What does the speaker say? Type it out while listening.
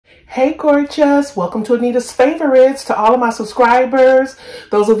Hey gorgeous, welcome to Anita's Favorites. To all of my subscribers,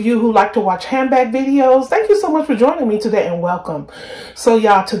 those of you who like to watch handbag videos, thank you so much for joining me today and welcome. So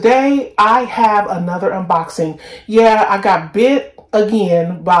y'all, today I have another unboxing. Yeah, I got bit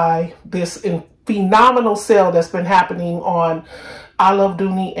again by this phenomenal sale that's been happening on I Love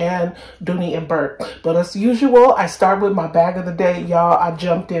Dooney and Bourke. But as usual, I start with my bag of the day. Y'all, I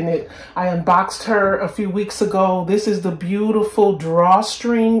jumped in it. I unboxed her a few weeks ago. This is the beautiful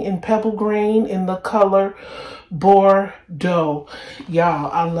drawstring in pebble green in the color Bordeaux.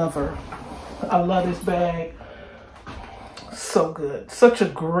 Y'all, I love her. I love this bag. So good. Such a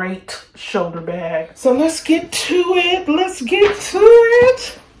great shoulder bag. So let's get to it. Let's get to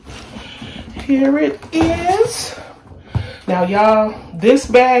it. Here it is. Now, y'all, this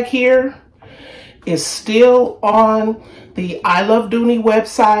bag here is still on the I Love Dooney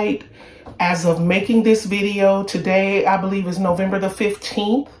website as of making this video. Today, I believe, is November the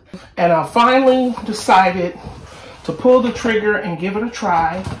 15th. And I finally decided to pull the trigger and give it a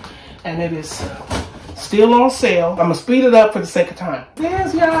try. And it is still on sale. I'm going to speed it up for the sake of time.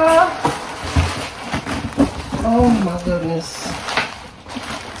 Yes, y'all. Oh, my goodness.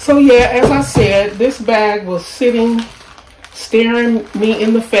 So, yeah, as I said, this bag was staring me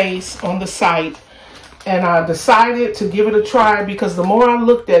in the face on the site, and I decided to give it a try because the more I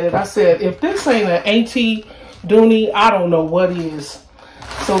looked at it, I said, if this ain't an Auntie Dooney, I don't know what is.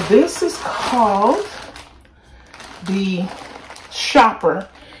 So this is called the Shopper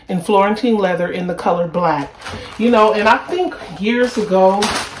in Florentine leather in the color black. You know, and I think years ago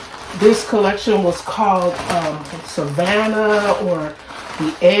this collection was called Savannah or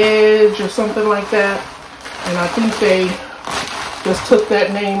the Edge or something like that, and I think they just took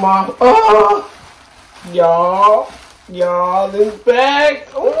that name off. Oh, y'all, this bag.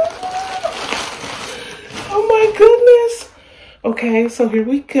 Oh my goodness. Okay, so here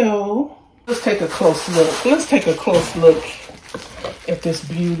we go. Let's take a close look. Let's take a close look at this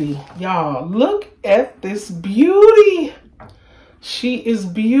beauty. Y'all, look at this beauty. She is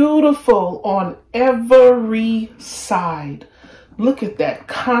beautiful on every side. Look at that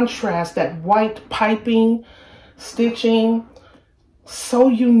contrast, that white piping, stitching. So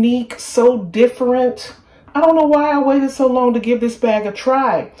unique, so different. I don't know why I waited so long to give this bag a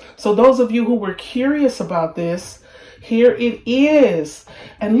try. So those of you who were curious about this, here it is.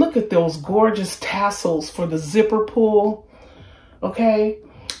 And look at those gorgeous tassels for the zipper pull. Okay.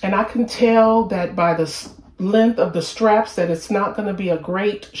 And I can tell that by the length of the straps that it's not going to be a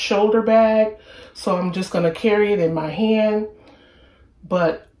great shoulder bag. So I'm just going to carry it in my hand.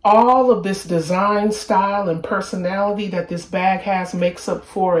 But all of this design, style, and personality that this bag has makes up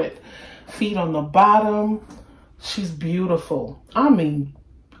for it. Feet on the bottom. She's beautiful. I mean,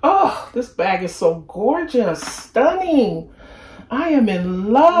 oh, this bag is so gorgeous. Stunning. I am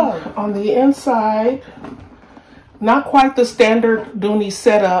in love. On the inside, not quite the standard Dooney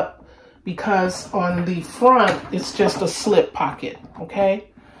setup, because on the front, it's just a slip pocket,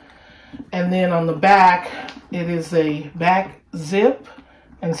 okay? And then on the back, it is a back zip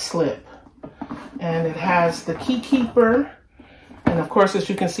and slip, and it has the key keeper, and of course, as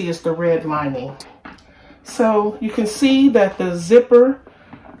you can see, it's the red lining. So you can see that the zipper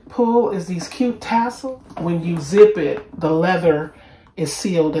pull is these cute tassels. When you zip it, the leather is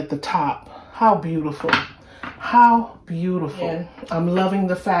sealed at the top. How beautiful. How beautiful. And I'm loving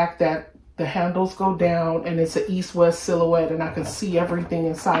the fact that the handles go down and it's an east-west silhouette, and I can see everything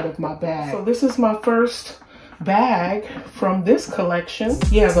inside of my bag. So this is my first bag from this collection.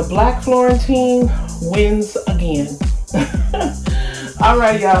 Yeah, the black Florentine wins again. All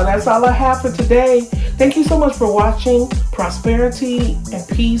right, y'all, that's all I have for today. Thank you so much for watching. Prosperity and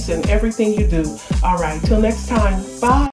peace in everything you do. All right, till next time. Bye.